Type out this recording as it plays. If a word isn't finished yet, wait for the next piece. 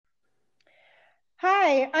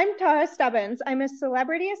Hi, I'm Tara Stubbins. I'm a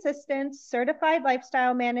celebrity assistant, certified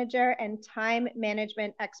lifestyle manager, and time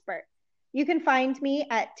management expert. You can find me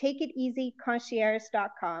at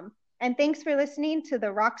takeiteasyconcierge.com. And thanks for listening to the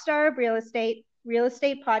Rockstar of Real Estate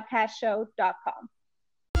Podcast Show.com.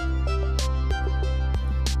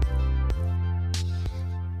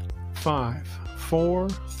 5, 4,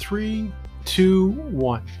 3, 2,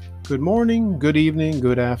 1. Good morning, good evening,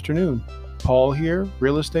 good afternoon. Paul here,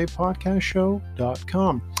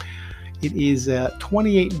 realestatePodcastShow.com. It is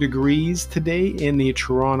 28 degrees today in the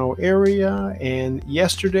Toronto area, and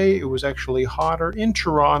yesterday it was actually hotter in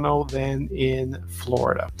Toronto than in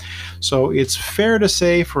Florida. So it's fair to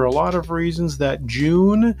say, for a lot of reasons, that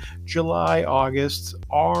June, July, August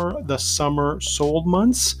are the summer sold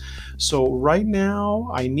months. So right now,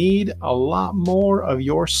 I need a lot more of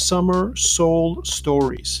your summer sold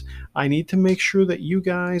stories. I need to make sure that you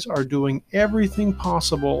guys are doing everything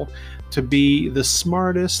possible to be the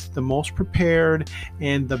smartest, the most prepared,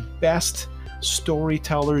 and the best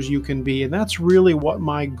storytellers you can be. And that's really what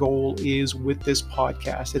my goal is with this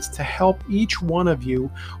podcast. It's to help each one of you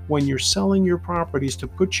when you're selling your properties, to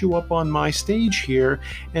put you up on my stage here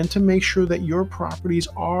and to make sure that your properties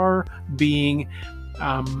are being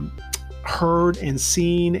heard and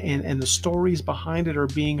seen, and the stories behind it are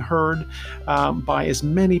being heard by as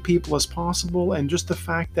many people as possible. And just the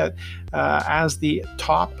fact that as the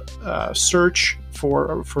top search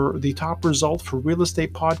for the top result for real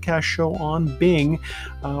estate podcast show on Bing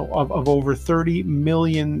of over 30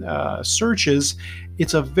 million searches,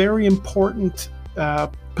 it's a very important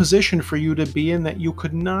position for you to be in that you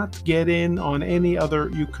could not get in on any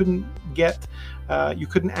other. You couldn't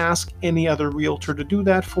ask any other realtor to do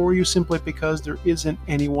that for you, simply because there isn't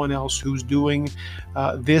anyone else who's doing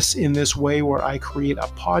this in this way, where I create a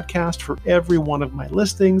podcast for every one of my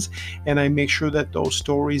listings, and I make sure that those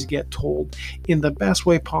stories get told in the best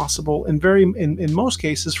way possible, and in most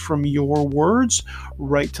cases from your words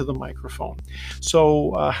right to the microphone.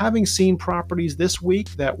 So having seen properties this week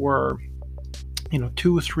that were $2,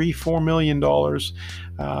 $3, $4 million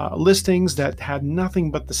listings that had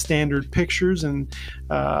nothing but the standard pictures and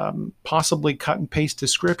possibly cut and paste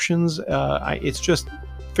descriptions, it's just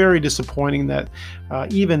very disappointing that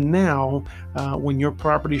even now, when your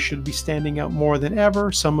property should be standing out more than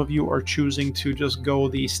ever, some of you are choosing to just go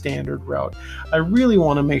the standard route. I really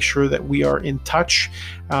want to make sure that we are in touch,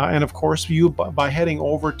 and of course, by heading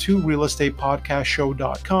over to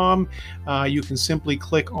realestatePodcastShow.com, you can simply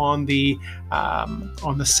click on the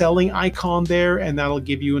selling icon there, and that'll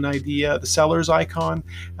give you an idea, the seller's icon,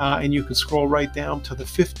 and you can scroll right down to the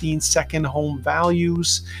 15-second home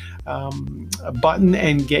values button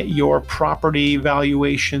and get your property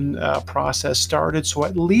valuation process started. So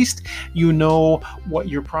at least you know what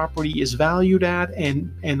your property is valued at,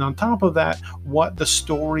 and on top of that, what the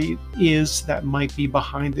story is that might be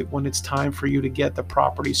behind it when it's time for you to get the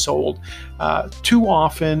property sold. Too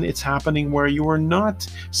often it's happening where you are not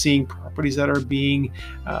seeing properties that are being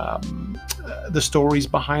the stories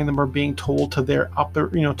behind them are being told to their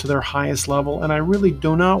to their highest level, and I really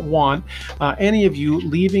do not want any of you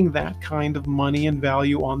leaving that kind of money and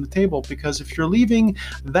value on the table, because if you're leaving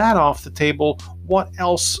that off the table, what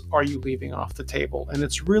else are you leaving off the table? And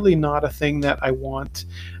it's really not a thing that I want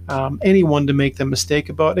anyone to make the mistake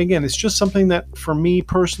about. Again, it's just something that, for me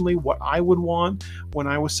personally, what I would want when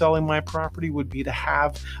I was selling my property would be to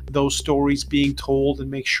have those stories being told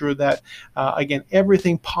and make sure that, again,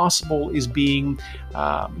 everything possible is being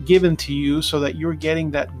given to you so that you're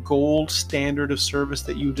getting that gold standard of service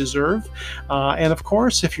that you deserve. And of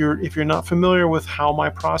course, if you're not familiar with how my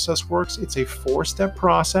process works, it's a 4-step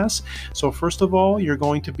process. So first of all, you're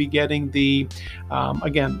going to be getting the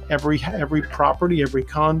again, every property, every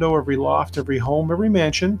condo, every loft, every home, every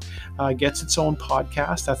mansion gets its own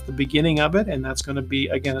podcast. That's the beginning of it, and that's going to be,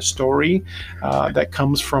 again, a story that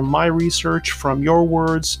comes from my research, from your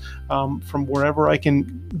words, from wherever I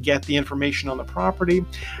can get the information on the property.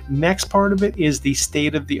 Next part of it is the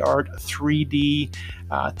state-of-the-art 3D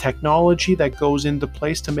technology that goes into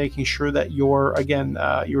place to making sure that your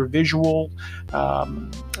visual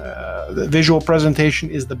the visual presentation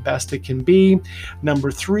is the best it can be. Number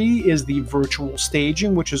 3 is the virtual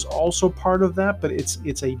staging, which is also part of that, but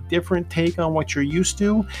it's a different take on what you're used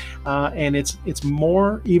to, and it's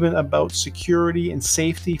more even about security and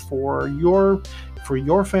safety for your for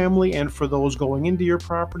your family and for those going into your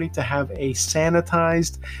property to have a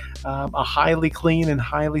sanitized, a highly clean and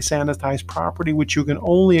highly sanitized property, which you can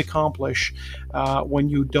only accomplish when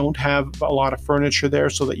you don't have a lot of furniture there,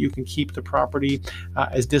 so that you can keep the property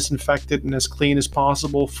as disinfected and as clean as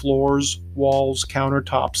possible, floors, walls,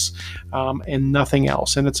 countertops, and nothing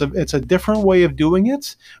else. And it's a different way of doing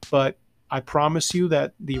it, but I promise you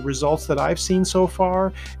that the results that I've seen so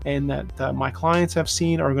far and that my clients have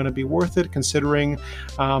seen are going to be worth it, considering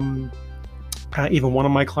even one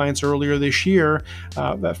of my clients earlier this year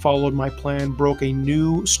that followed my plan broke a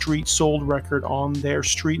new street sold record on their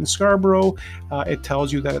street in Scarborough. It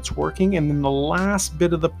tells you that it's working. And then the last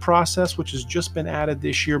bit of the process, which has just been added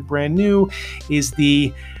this year, brand new, is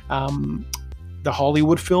the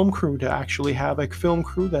Hollywood film crew, to actually have a film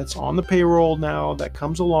crew that's on the payroll now that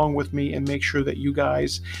comes along with me and make sure that you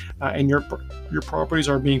guys and your properties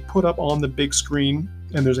are being put up on the big screen.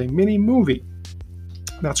 And there's a mini movie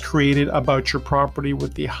that's created about your property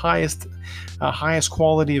with the highest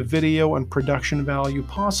quality of video and production value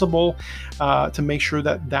possible, to make sure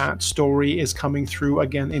that story is coming through,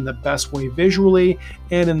 again, in the best way visually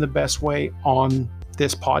and in the best way on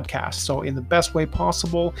this podcast. So in the best way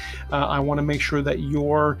possible, I want to make sure that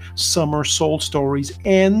your summer sold stories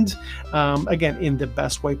end, again, in the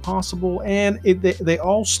best way possible. And they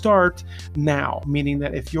all start now, meaning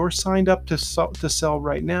that if you're signed up to sell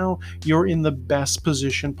right now, you're in the best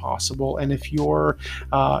position possible. And if you're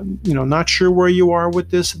not sure where you are with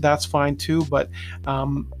this, that's fine too. But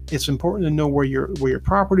it's important to know where your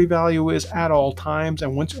property value is at all times.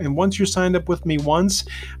 And once you're signed up with me once,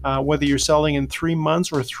 whether you're selling in 3 months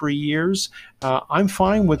or 3 years, I'm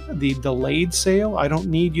fine with the delayed sale. I don't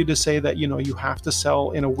need you to say that you have to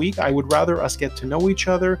sell in a week. I would rather us get to know each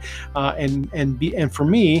other, and for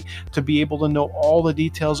me to be able to know all the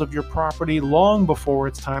details of your property long before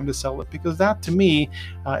it's time to sell it, because that to me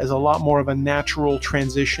is a lot more of a natural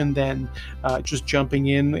transition than just jumping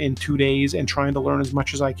in 2 days and trying to learn as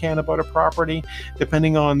much as I can about a property.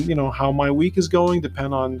 Depending on how my week is going,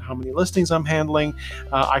 depend on how many listings I'm handling,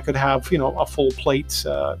 I could have a full plate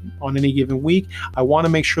on any given week. I want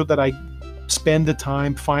to make sure that I spend the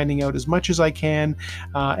time finding out as much as I can,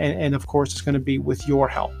 and of course it's going to be with your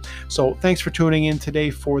help. So thanks for tuning in today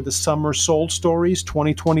for the Summer Sold Stories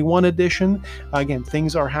 2021 edition. Again,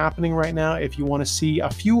 things are happening right now. If you want to see a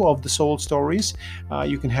few of the sold stories,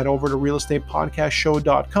 you can head over to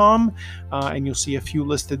realestatepodcastshow.com, and you'll see a few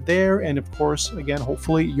listed there. And of course, again,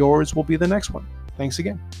 hopefully yours will be the next one. Thanks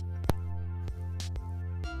again.